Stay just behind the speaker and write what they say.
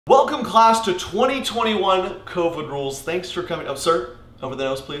Welcome class to 2021 COVID rules. Thanks for coming. Oh, sir, over the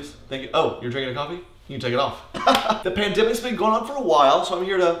nose, please. Thank you. Oh, you're drinking a coffee? You can take it off. The pandemic's been going on for a while, so I'm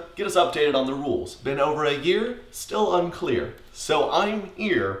here to get us updated on the rules. Been over a year, still unclear. So I'm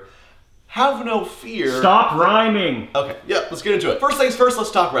here. Have no fear. Stop rhyming. Okay, yeah, let's get into it. First things first, let's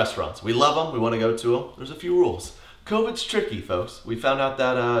talk restaurants. We love them, we want to go to them. There's a few rules. COVID's tricky, folks. We found out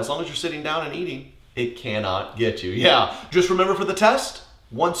that as long as you're sitting down and eating, it cannot get you. Yeah, just remember for the test,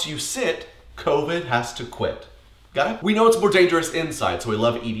 once you sit, COVID has to quit. Got it? We know it's more dangerous inside, so we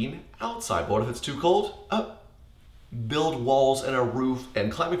love eating outside. But what if it's too cold? Build walls and a roof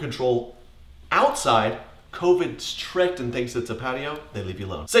and climate control outside. COVID's strict and thinks it's a patio, they leave you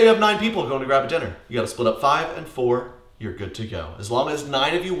alone. Say you have 9 people going to grab a dinner. You gotta split up 5 and 4, you're good to go. As long as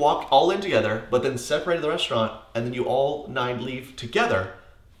 9 of you walk all in together, but then separate the restaurant, and then you all 9 leave together,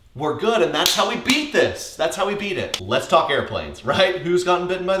 we're good, and that's how we beat this. That's how we beat it. Let's talk airplanes, right? Who's gotten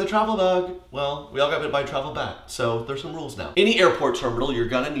bitten by the travel bug? Well, we all got bitten by a travel bat, so there's some rules now. Any airport terminal, you're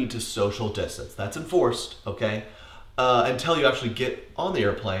gonna need to social distance. That's enforced, okay? Until you actually get on the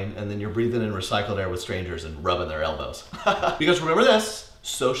airplane, and then you're breathing in recycled air with strangers and rubbing their elbows. Because remember this,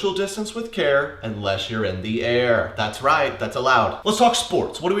 social distance with care unless you're in the air. That's right, that's allowed. Let's talk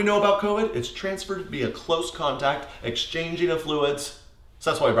sports. What do we know about COVID? It's transferred via close contact, exchanging of fluids.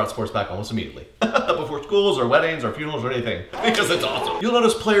 So that's why we brought sports back almost immediately. Before schools or weddings or funerals or anything. Because it's awesome. You'll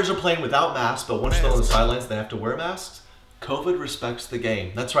notice players are playing without masks, but once they're on the sidelines, they have to wear masks. COVID respects the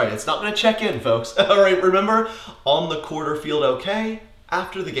game. That's right, it's not gonna check in, folks. All right, remember, on the quarter field okay,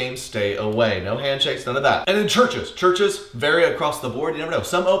 after the game, stay away. No handshakes, none of that. And then churches. Churches vary across the board. You never know.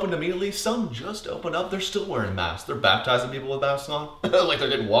 Some opened immediately, some just opened up. They're still wearing masks. They're baptizing people with masks on. Like they're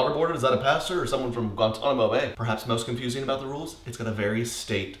getting waterboarded. Is that a pastor or someone from Guantanamo Bay? Perhaps most confusing about the rules, it's gonna vary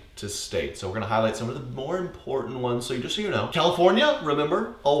state to state. So we're gonna highlight some of the more important ones, so just so you know. California,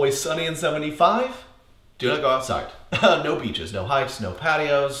 remember, always sunny and 75. Do not go outside. No beaches, no hikes, no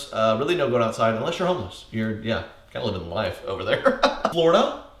patios. Really no going outside unless you're homeless. You're, yeah, kind of living life over there.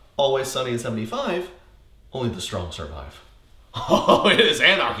 Florida, always sunny and 75. Only the strong survive. Oh, it is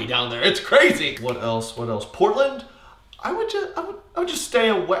anarchy down there. It's crazy. What else? What else? Portland, I would just stay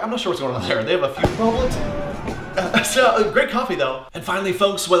away. I'm not sure what's going on there. They have a few problems. Great coffee though. And finally,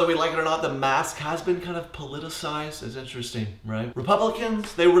 folks, whether we like it or not, the mask has been kind of politicized. It's interesting, right?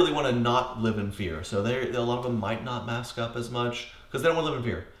 Republicans, they really want to not live in fear. So a lot of them might not mask up as much because they don't want to live in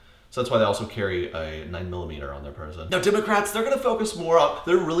fear. So that's why they also carry a 9mm on their person. Now, Democrats, they're going to focus more on,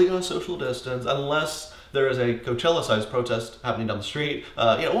 they're really going to social distance unless there is a Coachella-sized protest happening down the street.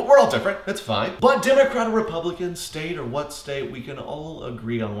 You know, we're all different, it's fine. But Democrat or Republican, state or what state, we can all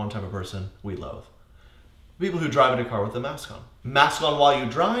agree on one type of person we loathe. People who drive in a car with a mask on. Mask on while you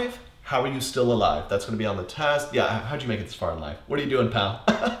drive? How are you still alive? That's gonna be on the test. Yeah, how'd you make it this far in life? What are you doing, pal?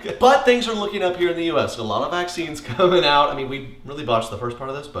 Okay. But things are looking up here in the US. A lot of vaccines coming out. I mean, we really botched the first part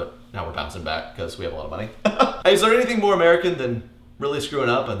of this, but now we're bouncing back because we have a lot of money. Is there anything more American than really screwing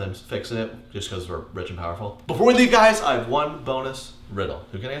up and then fixing it just because we're rich and powerful? Before we leave, guys, I have one bonus riddle.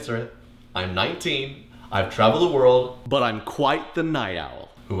 Who can answer it? I'm 19, I've traveled the world, but I'm quite the night owl.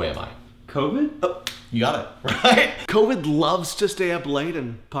 Who am I? COVID? Oh, you got it, right? COVID loves to stay up late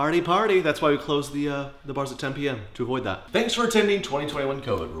and party. That's why we close the bars at 10 p.m. to avoid that. Thanks for attending 2021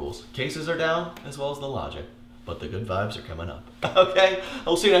 COVID rules. Cases are down, as well as the logic, but the good vibes are coming up. Okay,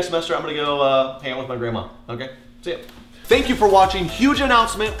 I'll see you next semester. I'm gonna go hang out with my grandma. Okay, see ya. Thank you for watching. Huge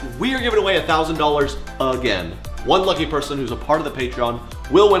announcement. We are giving away $1,000 again. One lucky person who's a part of the Patreon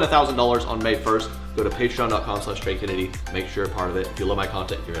will win $1,000 on May 1st. Go to patreon.com/TreyKennedy. Make sure you're a part of it. If you love my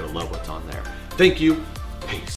content, you're gonna love what's on there. Thank you.